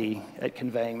reality at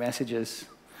conveying messages.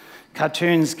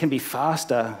 Cartoons can be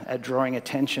faster at drawing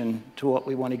attention to what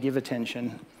we want to give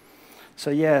attention.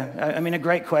 So yeah, I mean, a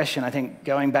great question. I think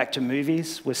going back to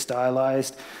movies was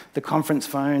stylized. The conference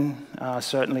phone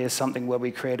certainly is something where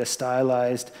we create a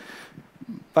stylized.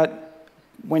 But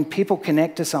when people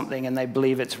connect to something and they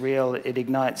believe it's real, it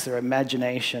ignites their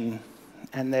imagination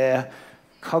and their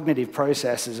cognitive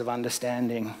processes of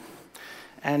understanding.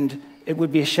 And it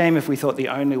would be a shame if we thought the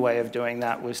only way of doing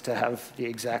that was to have the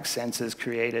exact senses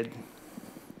created.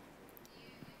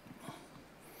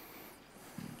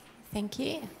 Thank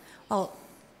you. Well,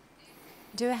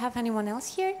 do we have anyone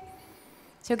else here?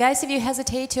 So guys, if you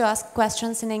hesitate to ask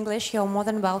questions in English, you're more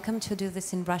than welcome to do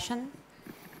this in Russian.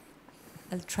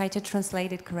 I'll try to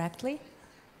translate it correctly.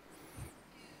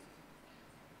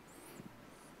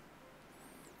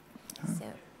 So.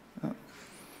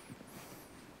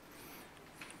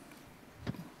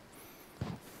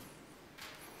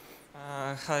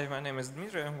 Hi, my name is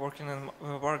Dmitry. I'm working in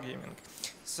wargaming.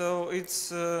 So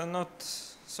it's not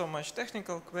so much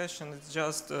technical question. It's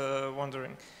just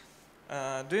wondering.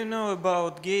 Do you know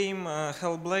about game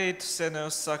Hellblade: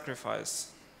 Senua's Sacrifice?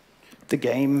 The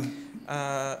game?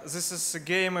 This is a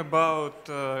game about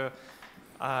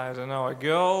I don't know, a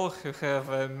girl who have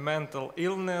a mental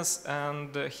illness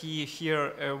and he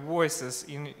hear voices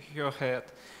in her head.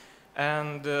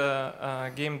 And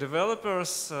game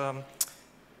developers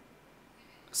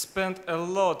spent a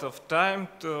lot of time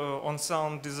on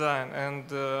sound design, and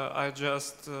I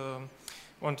just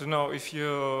want to know if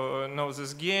you know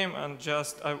this game, and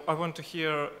just I want to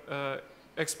hear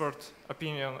expert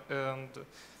opinion and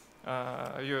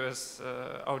you as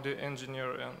audio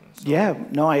engineer. And so yeah,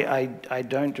 no, I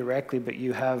don't directly, but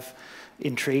you have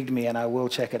intrigued me, and I will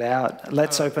check it out.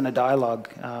 Let's open a dialogue.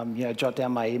 Jot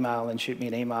down my email and shoot me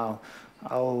an email.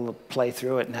 I'll play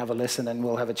through it and have a listen, and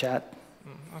we'll have a chat.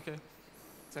 Okay.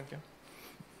 Thank you.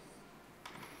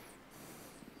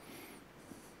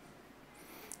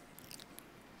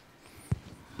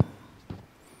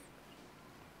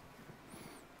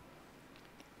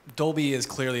 Dolby is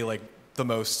clearly like the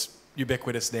most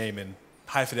ubiquitous name in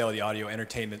high fidelity audio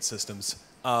entertainment systems.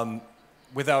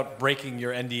 without breaking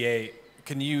your NDA,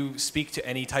 can you speak to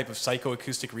any type of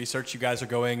psychoacoustic research you guys are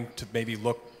going to maybe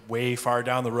look way far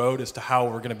down the road as to how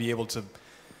we're going to be able to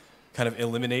kind of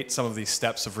eliminate some of these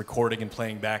steps of recording and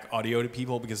playing back audio to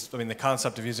people? Because, I mean, the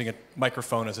concept of using a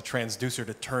microphone as a transducer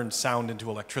to turn sound into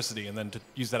electricity and then to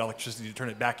use that electricity to turn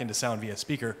it back into sound via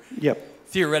speaker. Yep.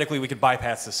 Theoretically, we could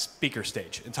bypass the speaker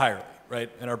stage entirely, right?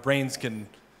 And our brains can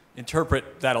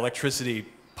interpret that electricity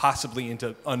possibly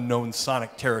into unknown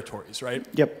sonic territories, right?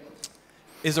 Yep.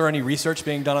 Is there any research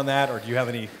being done on that, or do you have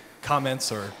any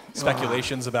comments or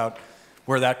speculations about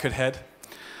where that could head?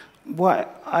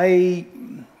 What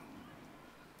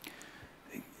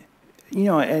you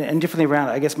know, and differently around,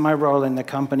 I guess my role in the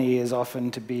company is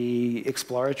often to be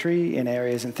exploratory in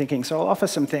areas and thinking. So I'll offer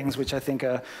some things which I think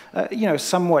are, you know,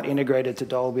 somewhat integrated to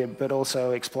Dolby, but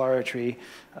also exploratory.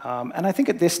 And I think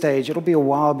at this stage, it'll be a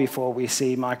while before we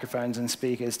see microphones and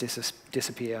speakers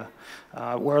disappear.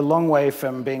 We're a long way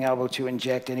from being able to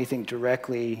inject anything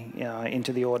directly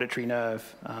into the auditory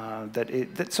nerve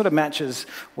that sort of matches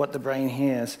what the brain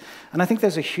hears. And I think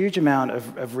there's a huge amount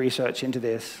of research into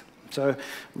this. So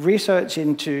research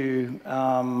into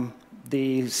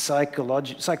the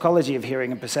psychology of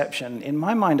hearing and perception, in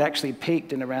my mind, actually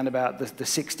peaked in around about the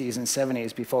 60s and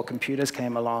 70s before computers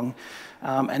came along.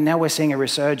 And now we're seeing a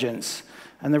resurgence.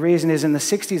 And the reason is in the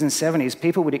 60s and 70s,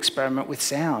 people would experiment with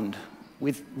sound,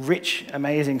 with rich,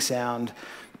 amazing sound.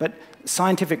 But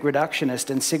scientific reductionist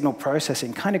and signal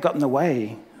processing kind of got in the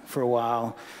way for a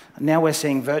while. Now we're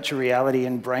seeing virtual reality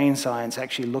and brain science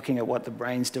actually looking at what the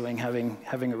brain's doing, having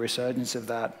a resurgence of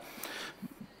that.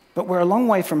 But we're a long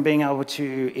way from being able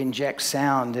to inject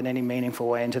sound in any meaningful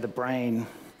way into the brain.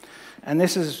 And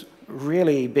this is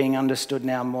really being understood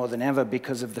now more than ever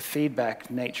because of the feedback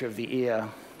nature of the ear.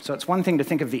 So it's one thing to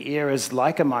think of the ear as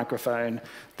like a microphone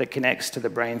that connects to the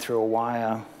brain through a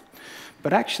wire.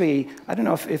 But actually, I don't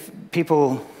know if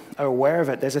people are aware of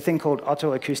it, there's a thing called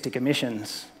otoacoustic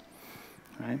emissions.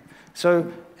 Right?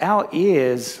 So our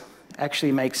ears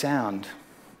actually make sound.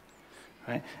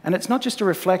 Right? And it's not just a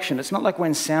reflection. It's not like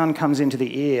when sound comes into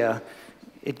the ear,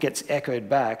 it gets echoed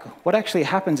back. What actually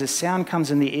happens is sound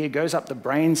comes in the ear, goes up the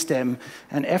brainstem,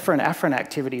 and efferent afferent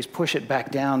activities push it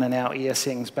back down, and our ear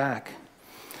sings back.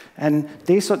 And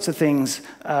these sorts of things,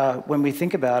 when we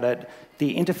think about it,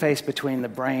 the interface between the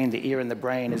brain, the ear, and the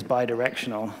brain is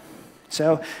bidirectional.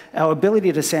 So our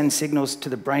ability to send signals to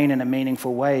the brain in a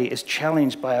meaningful way is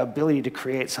challenged by our ability to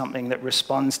create something that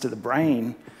responds to the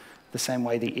brain the same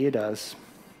way the ear does.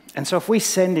 And so if we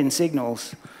send in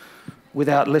signals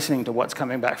without listening to what's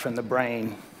coming back from the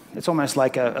brain, it's almost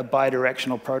like a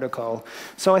bidirectional protocol.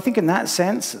 So I think in that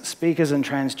sense, speakers and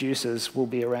transducers will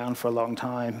be around for a long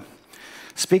time.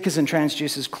 Speakers and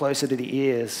transducers closer to the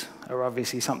ears are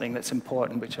obviously something that's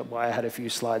important, which is why I had a few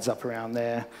slides up around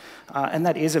there. And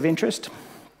that is of interest.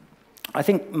 I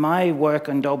think my work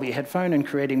on Dolby headphone and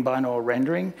creating binaural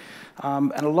rendering,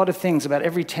 and a lot of things, about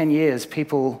every 10 years,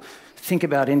 people think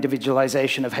about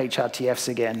individualization of HRTFs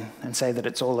again and say that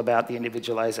it's all about the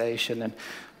individualization.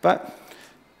 But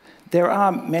there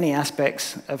are many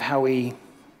aspects of how we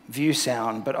view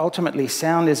sound, but ultimately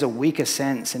sound is a weaker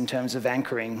sense in terms of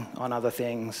anchoring on other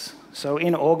things. So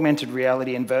in augmented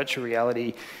reality and virtual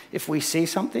reality, if we see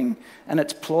something and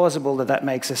it's plausible that that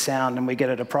makes a sound and we get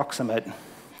it approximate,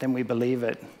 then we believe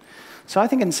it. So I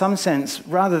think in some sense,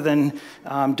 rather than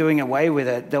doing away with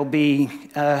it, there'll be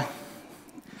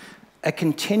a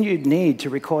continued need to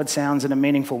record sounds in a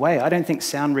meaningful way. I don't think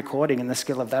sound recording and the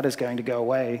skill of that is going to go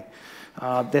away.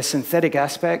 There's synthetic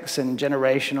aspects and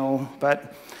generational,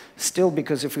 but still,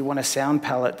 because if we want a sound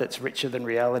palette that's richer than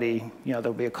reality, you know,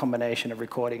 there'll be a combination of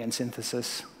recording and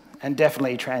synthesis. And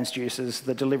definitely transducers,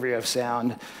 the delivery of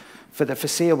sound for the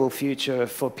foreseeable future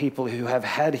for people who have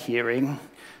had hearing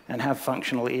and have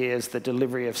functional ears, the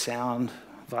delivery of sound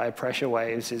via pressure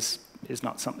waves is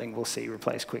not something we'll see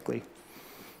replaced quickly,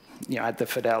 you know, at the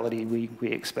fidelity we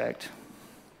expect.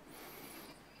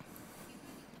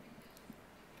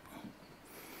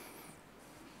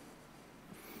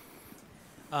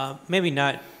 Maybe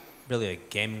not really a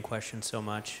gaming question so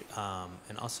much,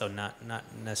 and also not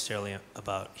necessarily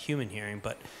about human hearing,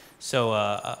 but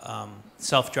so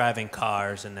self-driving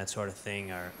cars and that sort of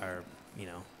thing are you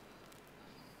know,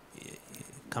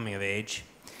 coming of age,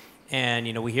 and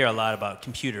you know, we hear a lot about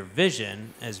computer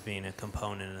vision as being a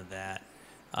component of that.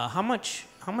 How much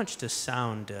does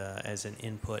sound as an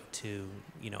input to,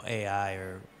 you know, AI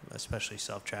or especially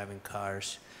self-driving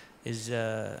cars is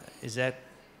that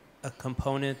a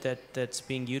component that's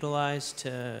being utilized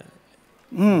to?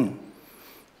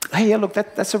 Hey, yeah, look,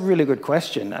 that's a really good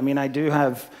question. I mean, I do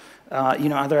have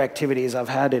other activities I've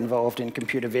had involved in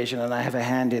computer vision, and I have a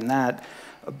hand in that.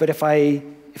 But if I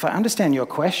understand your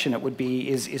question, it would be,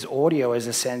 is audio as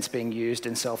a sense being used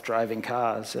in self-driving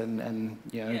cars? And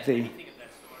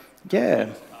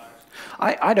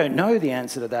I don't know the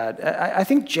answer to that. I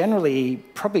think generally,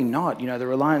 probably not. The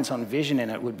reliance on vision in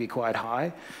it would be quite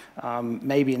high,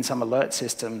 maybe in some alert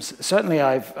systems. Certainly,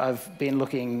 I've been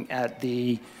looking at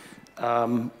the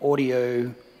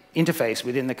audio interface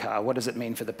within the car. What does it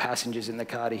mean for the passengers in the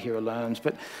car to hear alarms?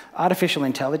 But artificial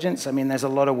intelligence, I mean, there's a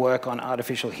lot of work on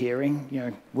artificial hearing.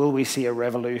 Will we see a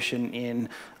revolution in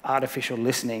artificial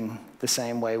listening the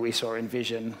same way we saw in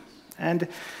vision? And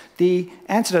the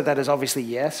answer to that is obviously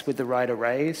yes, with the right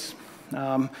arrays.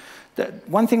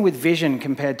 One thing with vision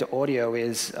compared to audio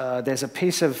is there's a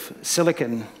piece of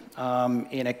silicon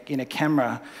in a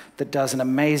camera that does an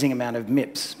amazing amount of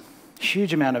MIPS,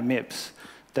 huge amount of MIPS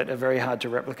that are very hard to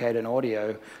replicate in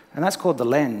audio, and that's called the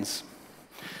lens.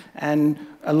 And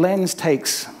a lens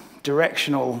takes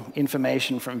directional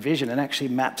information from vision and actually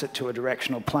maps it to a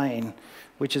directional plane,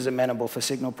 which is amenable for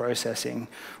signal processing.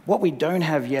 What we don't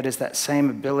have yet is that same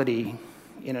ability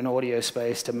in an audio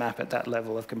space to map at that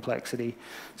level of complexity.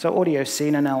 So audio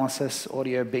scene analysis,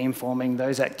 audio beamforming,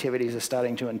 those activities are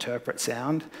starting to interpret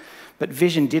sound. But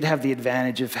vision did have the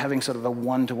advantage of having sort of a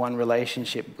one-to-one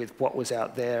relationship with what was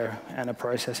out there and a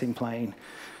processing plane.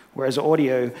 Whereas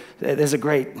audio, there's a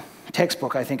great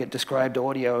textbook, I think it described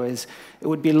audio as, it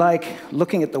would be like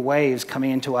looking at the waves coming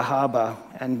into a harbor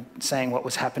and saying what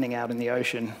was happening out in the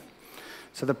ocean.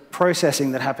 So the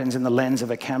processing that happens in the lens of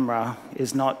a camera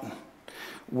is not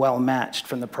well matched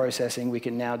from the processing we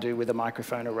can now do with a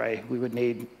microphone array. We would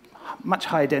need much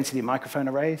higher density microphone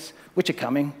arrays, which are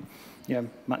coming.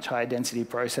 Much higher density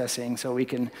processing, so we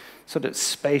can sort of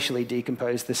spatially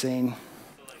decompose the scene.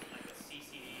 So like a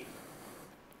CCD.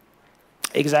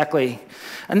 Exactly.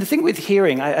 And the thing with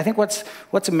hearing, I think what's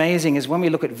amazing is when we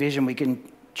look at vision, we can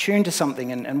tune to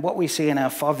something, and what we see in our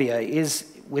fovea is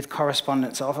with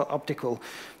correspondence optical.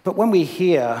 But when we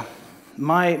hear,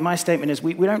 my statement is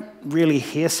we don't really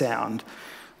hear sound.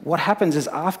 What happens is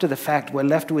after the fact, we're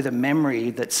left with a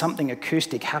memory that something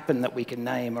acoustic happened that we can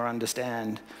name or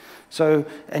understand. So,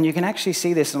 and you can actually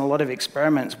see this in a lot of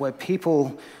experiments where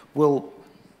people will,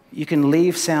 you can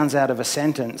leave sounds out of a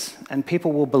sentence and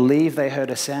people will believe they heard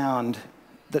a sound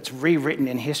that's rewritten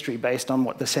in history based on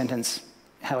what the sentence,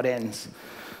 how it ends.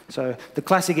 So the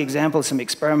classic example is some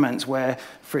experiments where,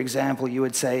 for example, you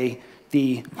would say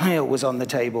the whale was on the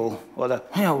table or the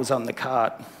whale was on the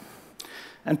cart.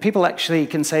 And people actually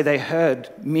can say they heard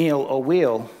meal or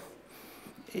wheel,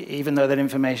 even though that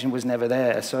information was never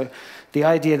there. So the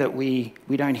idea that we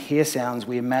don't hear sounds,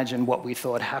 we imagine what we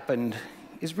thought happened,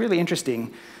 is really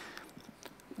interesting.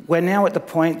 We're now at the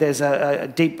point, there's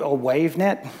a deep or wave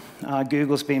net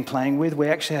Google's been playing with. We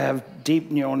actually have deep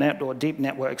neural net or deep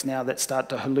networks now that start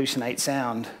to hallucinate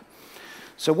sound.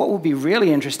 So what will be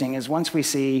really interesting is once we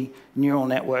see neural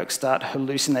networks start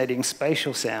hallucinating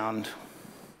spatial sound,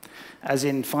 as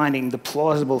in finding the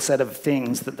plausible set of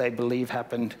things that they believe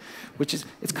happened, which is,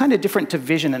 it's kind of different to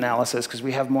vision analysis because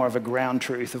we have more of a ground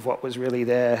truth of what was really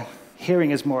there. Hearing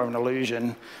is more of an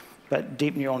illusion, but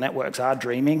deep neural networks are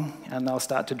dreaming, and they'll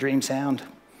start to dream sound.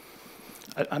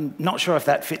 I'm not sure if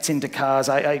that fits into cars.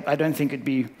 I don't think it'd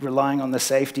be relying on the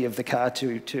safety of the car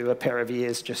to a pair of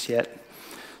ears just yet.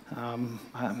 Just as an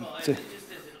augmented.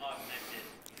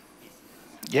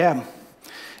 Yeah.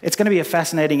 It's going to be a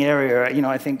fascinating area.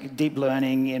 I think deep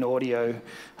learning in audio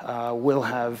will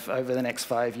have, over the next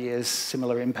 5 years,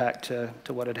 similar impact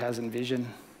to what it has in vision.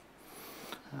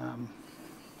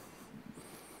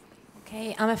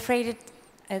 Okay, I'm afraid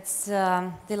it's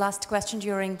the last question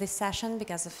during this session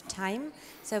because of time.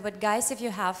 But guys, if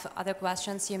you have other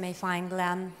questions, you may find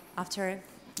Glenn after.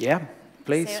 Yeah,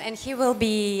 please. And he will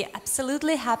be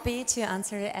absolutely happy to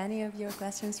answer any of your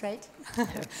questions, right?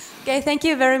 Okay, thank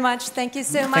you very much. Thank you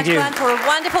so much, Glenn, for a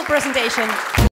wonderful presentation.